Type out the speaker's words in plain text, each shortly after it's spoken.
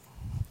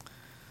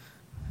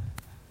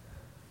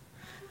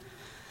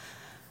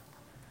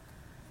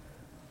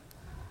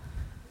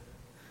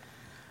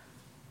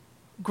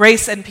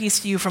Grace and peace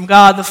to you from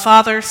God, the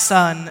Father,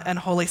 Son, and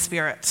Holy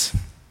Spirit.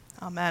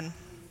 Amen.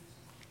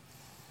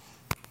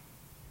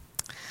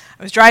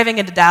 I was driving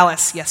into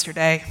Dallas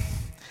yesterday,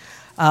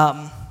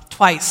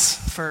 twice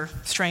for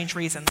strange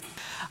reasons.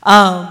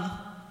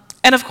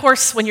 And of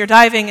course, when you're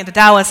driving into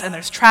Dallas and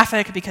there's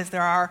traffic because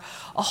there are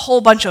a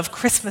whole bunch of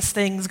Christmas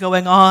things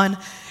going on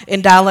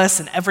in Dallas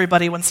and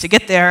everybody wants to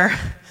get there,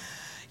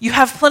 you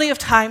have plenty of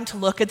time to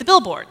look at the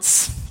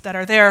billboards that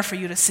are there for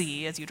you to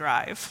see as you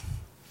drive.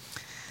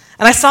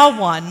 And I saw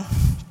one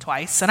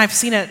twice, and I've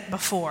seen it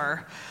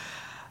before,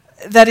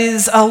 that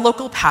is a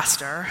local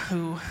pastor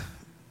who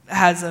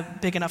has a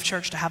big enough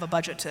church to have a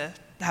budget to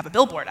have a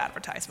billboard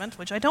advertisement,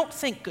 which I don't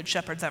think Good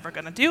Shepherd's ever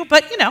going to do,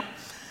 but,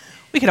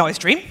 we can always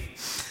dream.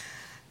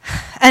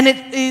 And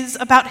it is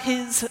about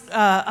his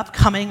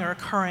upcoming or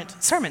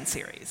current sermon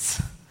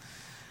series,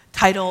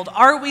 titled,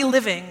 Are We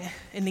Living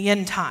in the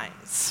End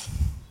Times?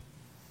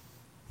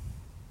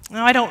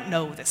 Now, I don't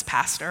know this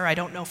pastor. I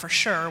don't know for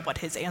sure what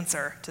his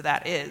answer to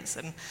that is.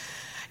 And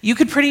you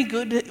could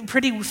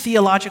pretty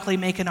theologically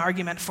make an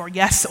argument for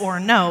yes or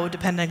no,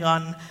 depending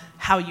on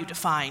how you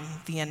define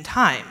the end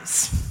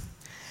times.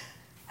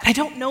 And I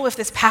don't know if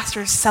this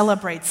pastor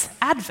celebrates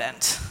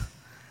Advent,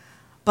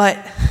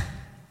 but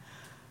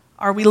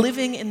are we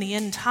living in the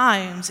end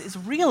times is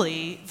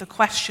really the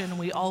question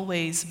we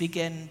always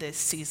begin this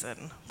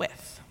season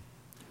with.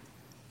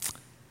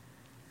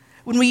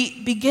 When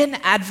we begin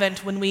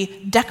Advent, when we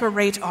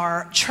decorate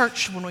our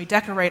church, when we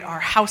decorate our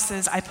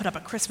houses, I put up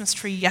a Christmas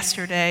tree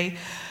yesterday,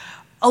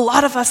 a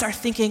lot of us are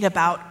thinking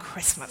about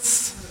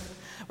Christmas.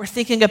 We're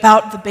thinking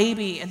about the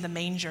baby in the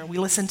manger. We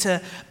listen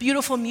to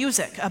beautiful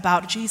music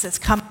about Jesus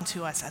coming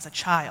to us as a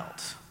child.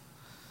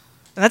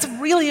 And that's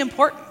really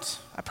important.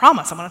 I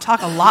promise I'm going to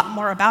talk a lot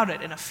more about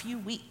it in a few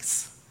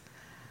weeks.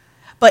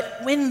 But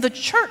when the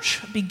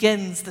church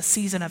begins the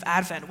season of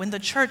Advent, when the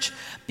church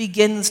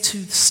begins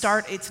to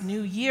start its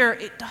new year,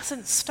 it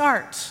doesn't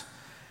start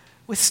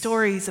with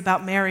stories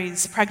about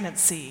Mary's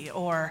pregnancy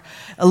or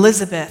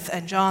Elizabeth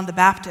and John the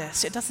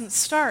Baptist. It doesn't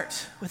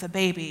start with a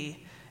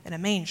baby in a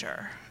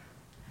manger.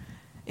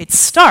 It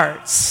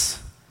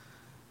starts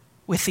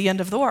with the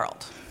end of the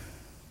world.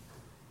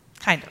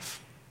 Kind of.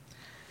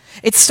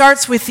 It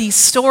starts with these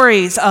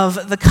stories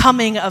of the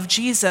coming of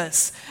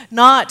Jesus,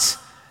 not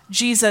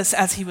Jesus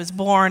as he was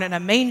born in a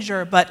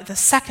manger, but the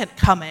second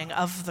coming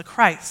of the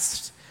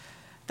Christ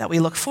that we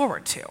look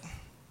forward to.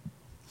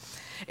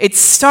 It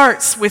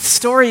starts with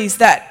stories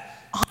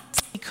that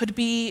honestly could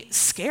be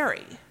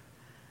scary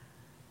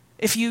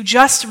if you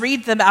just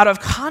read them out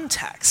of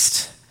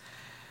context.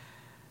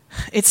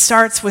 It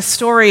starts with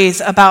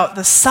stories about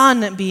the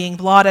sun being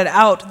blotted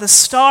out, the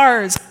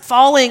stars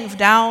falling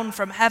down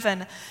from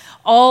heaven,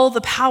 all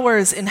the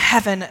powers in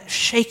heaven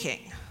shaking.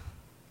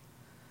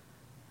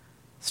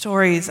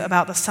 Stories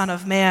about the Son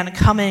of Man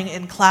coming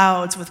in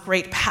clouds with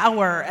great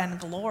power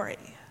and glory.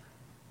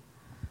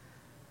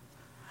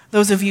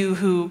 Those of you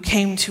who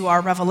came to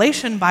our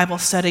Revelation Bible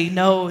study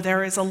know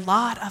there is a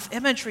lot of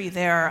imagery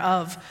there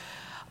of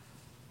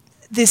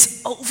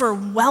this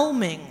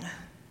overwhelming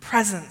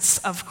presence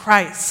of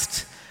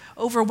Christ,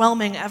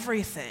 overwhelming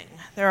everything.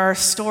 There are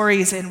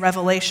stories in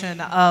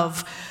Revelation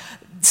of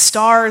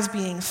stars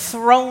being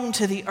thrown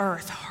to the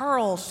earth,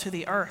 hurled to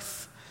the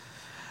earth.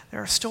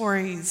 There are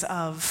stories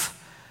of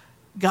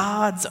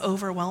God's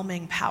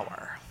overwhelming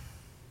power.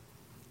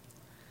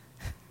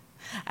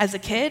 As a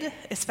kid,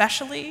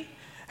 especially,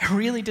 I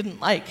really didn't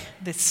like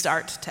this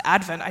start to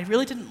Advent. I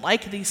really didn't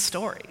like these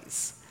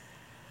stories.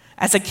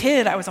 As a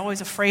kid, I was always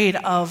afraid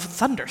of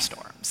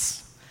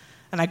thunderstorms.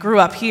 And I grew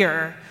up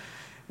here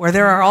where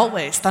there are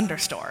always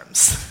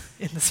thunderstorms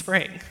in the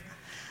spring.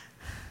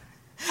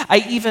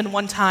 I even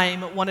one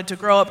time wanted to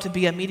grow up to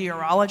be a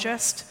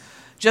meteorologist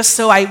just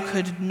so I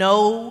could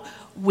know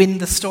when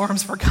the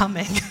storms were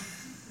coming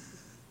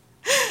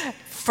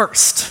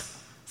first,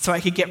 so I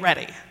could get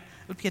ready. It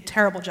would be a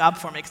terrible job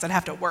for me because I'd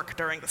have to work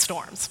during the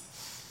storms.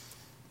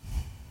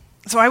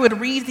 So I would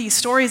read these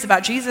stories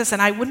about Jesus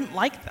and I wouldn't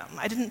like them.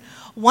 I didn't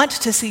want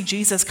to see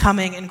Jesus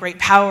coming in great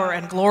power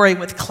and glory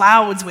with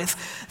clouds, with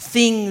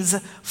things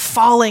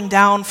falling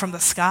down from the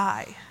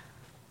sky.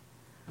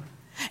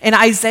 In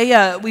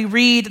Isaiah, we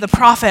read the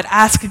prophet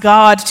ask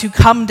God to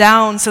come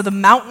down so the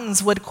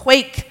mountains would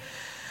quake,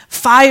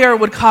 fire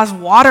would cause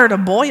water to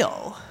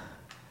boil,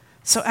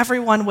 so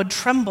everyone would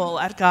tremble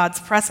at God's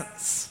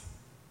presence.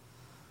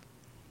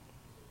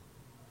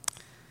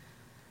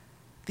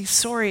 These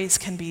stories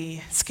can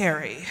be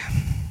scary.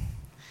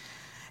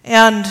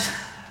 And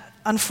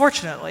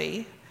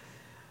unfortunately,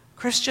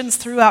 Christians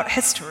throughout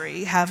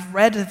history have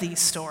read these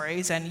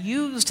stories and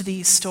used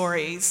these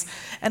stories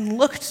and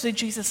looked to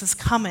Jesus'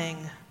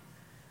 coming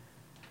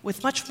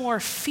with much more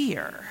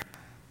fear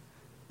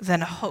than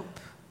hope,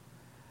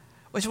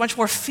 with much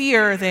more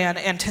fear than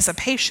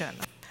anticipation.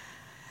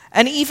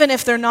 And even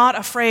if they're not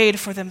afraid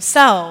for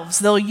themselves,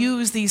 they'll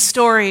use these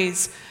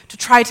stories to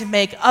try to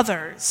make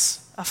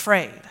others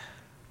afraid.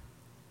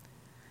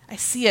 I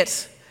see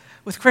it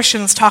with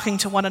Christians talking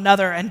to one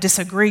another and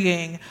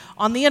disagreeing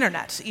on the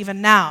internet,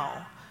 even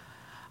now.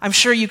 I'm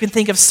sure you can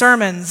think of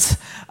sermons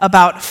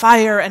about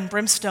fire and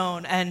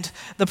brimstone and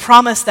the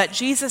promise that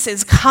Jesus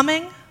is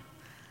coming,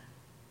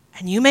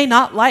 and you may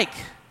not like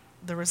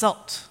the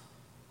result.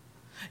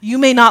 You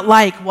may not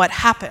like what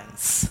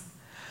happens.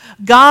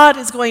 God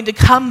is going to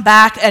come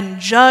back and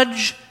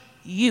judge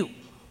you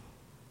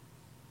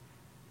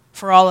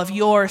for all of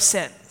your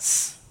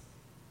sins.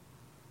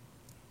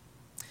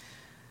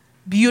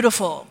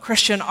 Beautiful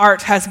Christian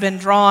art has been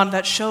drawn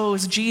that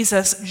shows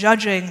Jesus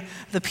judging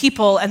the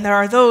people, and there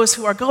are those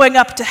who are going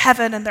up to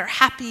heaven and they're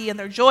happy and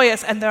they're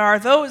joyous, and there are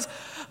those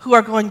who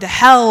are going to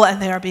hell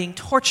and they are being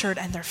tortured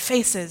and their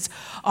faces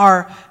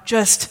are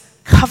just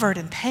covered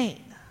in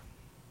pain.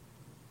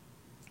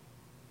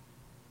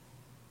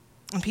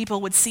 And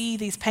people would see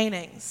these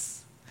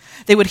paintings,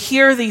 they would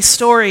hear these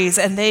stories,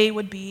 and they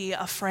would be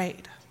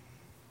afraid.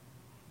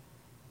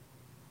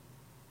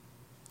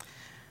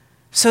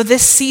 So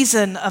this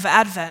season of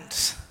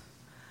Advent,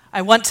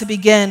 I want to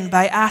begin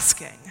by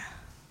asking,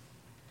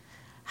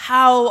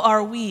 how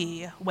are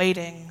we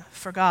waiting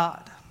for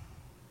God?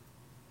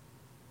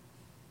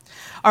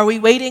 Are we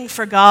waiting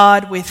for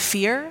God with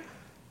fear?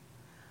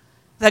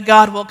 That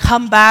God will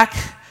come back,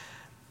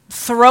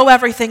 throw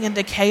everything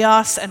into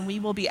chaos, and we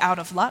will be out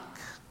of luck?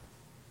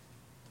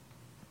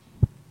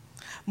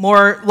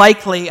 More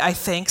likely, I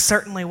think,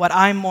 certainly what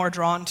I'm more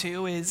drawn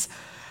to is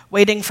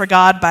waiting for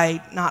God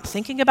by not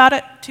thinking about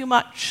it too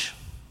much.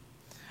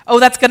 Oh,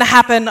 that's going to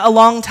happen a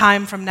long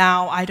time from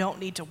now. I don't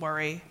need to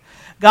worry.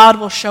 God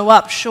will show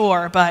up,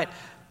 sure, but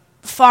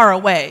far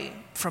away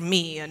from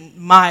me and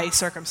my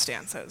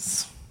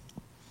circumstances.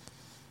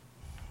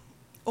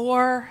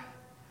 Or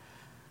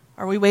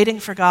are we waiting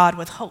for God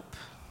with hope,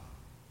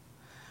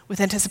 with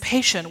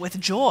anticipation, with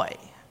joy?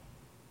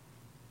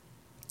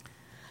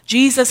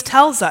 Jesus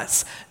tells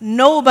us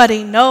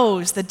nobody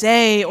knows the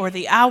day or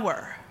the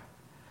hour.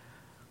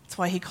 That's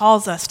why he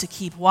calls us to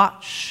keep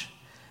watch,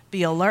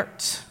 be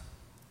alert.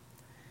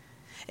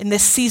 In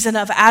this season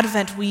of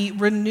Advent, we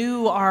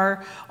renew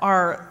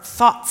our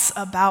thoughts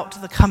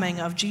about the coming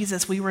of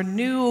Jesus. We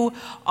renew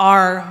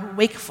our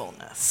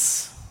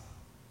wakefulness.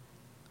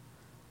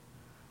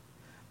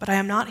 But I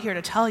am not here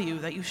to tell you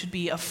that you should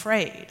be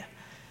afraid,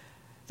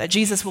 that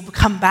Jesus will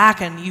come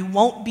back and you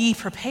won't be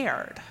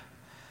prepared,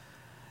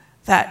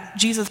 that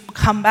Jesus will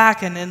come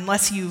back and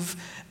unless you've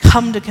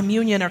come to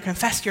communion or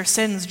confessed your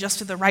sins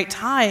just at the right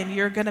time,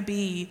 you're going to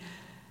be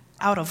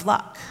out of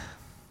luck.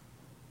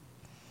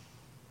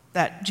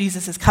 That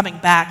Jesus is coming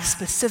back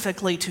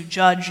specifically to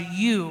judge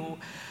you,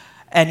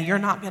 and you're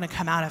not going to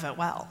come out of it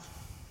well.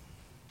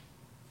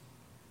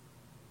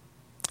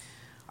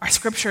 Our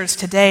scriptures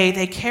today,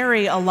 they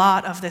carry a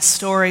lot of this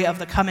story of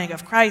the coming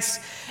of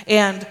Christ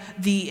and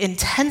the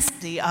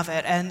intensity of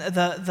it and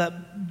the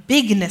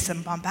bigness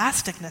and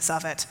bombasticness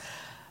of it,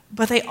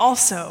 but they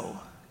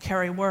also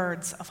carry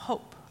words of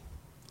hope.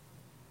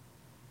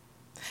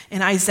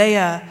 In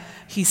Isaiah,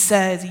 he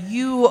says,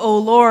 "You, O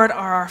Lord,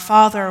 are our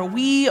Father.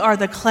 We are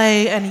the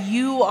clay, and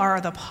you are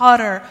the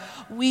potter.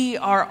 We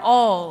are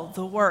all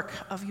the work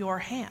of your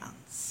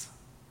hands."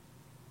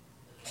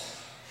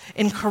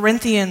 In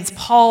Corinthians,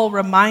 Paul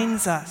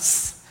reminds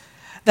us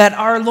that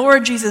our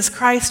Lord Jesus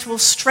Christ will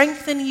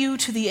strengthen you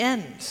to the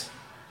end,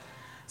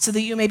 so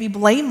that you may be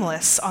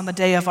blameless on the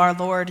day of our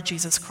Lord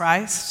Jesus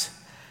Christ,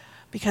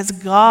 because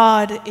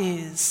God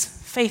is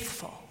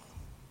faithful.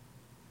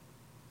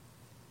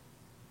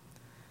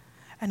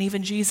 And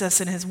even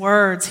Jesus, in his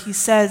words, he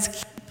says,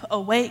 keep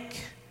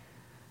awake.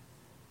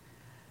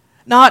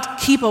 Not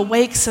keep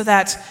awake so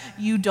that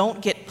you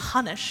don't get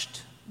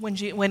punished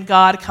when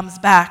God comes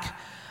back,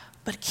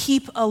 but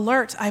keep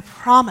alert. I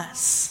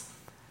promise,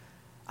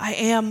 I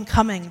am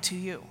coming to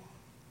you.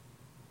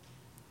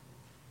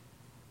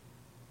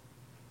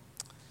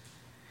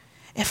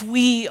 If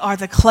we are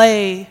the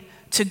clay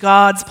to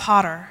God's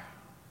potter,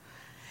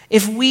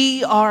 if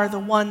we are the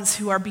ones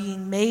who are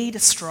being made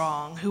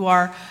strong,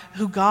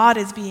 who God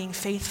is being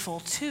faithful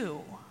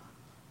to,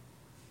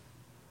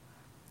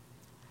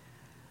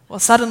 well,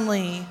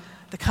 suddenly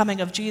the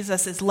coming of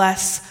Jesus is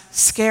less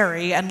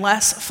scary and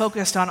less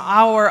focused on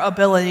our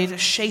ability to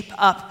shape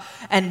up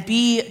and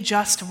be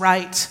just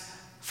right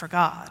for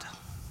God.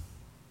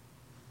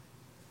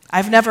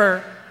 I've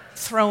never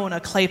thrown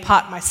a clay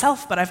pot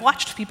myself, but I've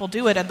watched people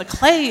do it, and the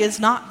clay is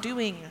not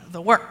doing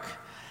the work.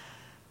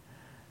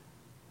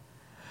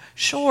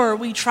 Sure,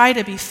 we try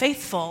to be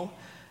faithful,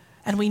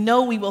 and we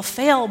know we will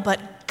fail,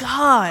 but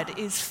God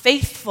is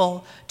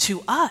faithful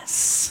to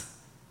us.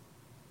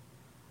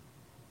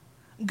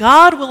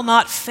 God will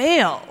not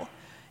fail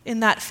in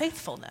that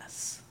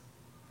faithfulness.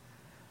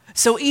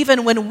 So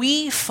even when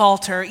we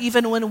falter,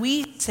 even when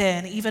we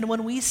sin, even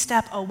when we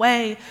step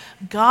away,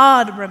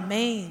 God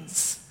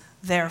remains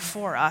there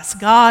for us.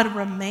 God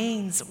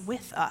remains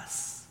with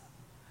us.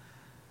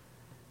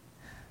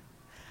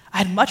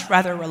 I'd much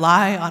rather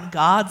rely on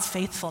God's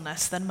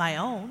faithfulness than my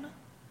own.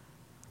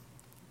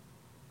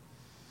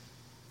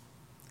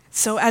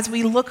 So as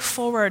we look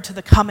forward to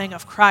the coming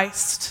of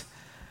Christ,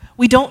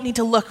 we don't need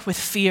to look with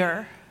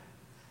fear.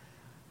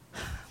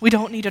 We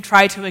don't need to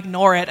try to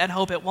ignore it and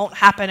hope it won't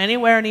happen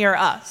anywhere near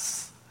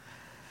us.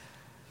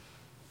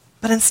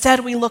 But instead,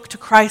 we look to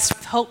Christ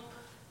with hope.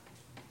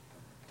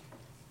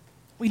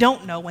 We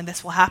don't know when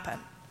this will happen.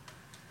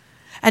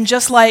 And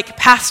just like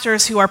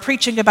pastors who are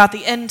preaching about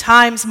the end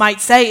times might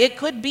say, it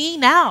could be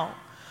now,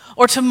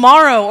 or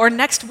tomorrow, or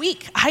next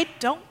week. I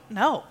don't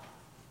know.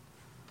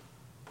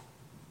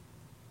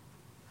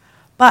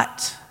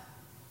 But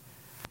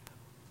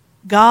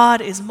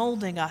God is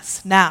molding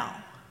us now.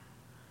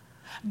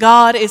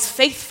 God is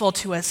faithful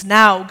to us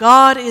now.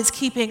 God is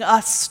keeping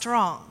us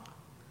strong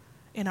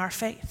in our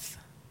faith.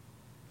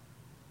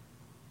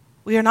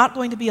 We are not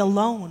going to be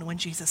alone when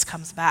Jesus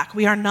comes back.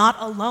 We are not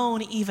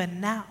alone even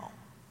now.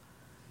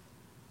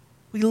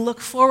 We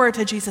look forward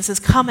to Jesus'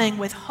 coming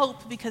with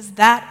hope because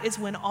that is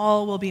when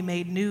all will be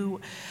made new.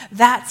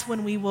 That's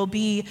when we will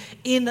be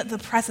in the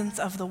presence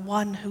of the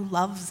one who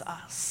loves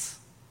us.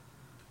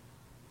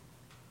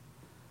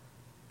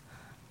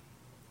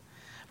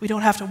 We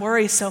don't have to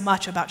worry so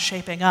much about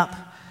shaping up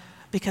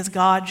because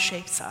God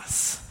shapes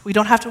us. We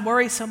don't have to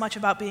worry so much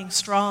about being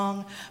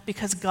strong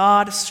because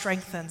God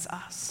strengthens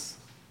us.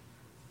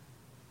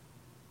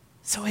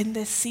 So in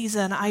this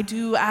season, I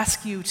do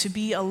ask you to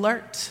be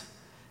alert,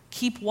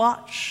 keep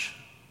watch,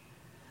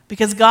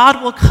 because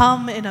God will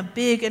come in a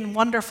big and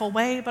wonderful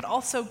way, but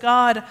also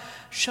God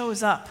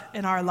shows up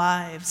in our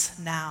lives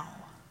now.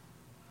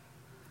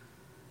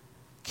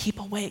 Keep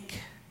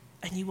awake,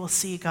 and you will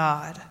see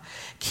God.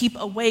 Keep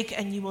awake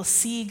and you will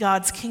see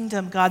God's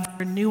kingdom, God's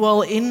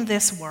renewal in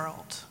this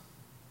world.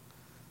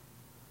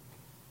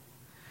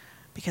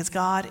 Because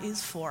God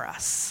is for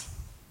us.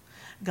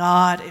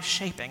 God is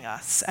shaping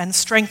us and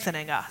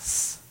strengthening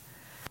us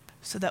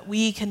so that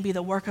we can be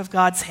the work of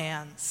God's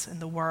hands in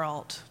the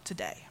world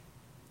today.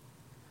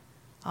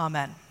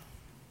 Amen.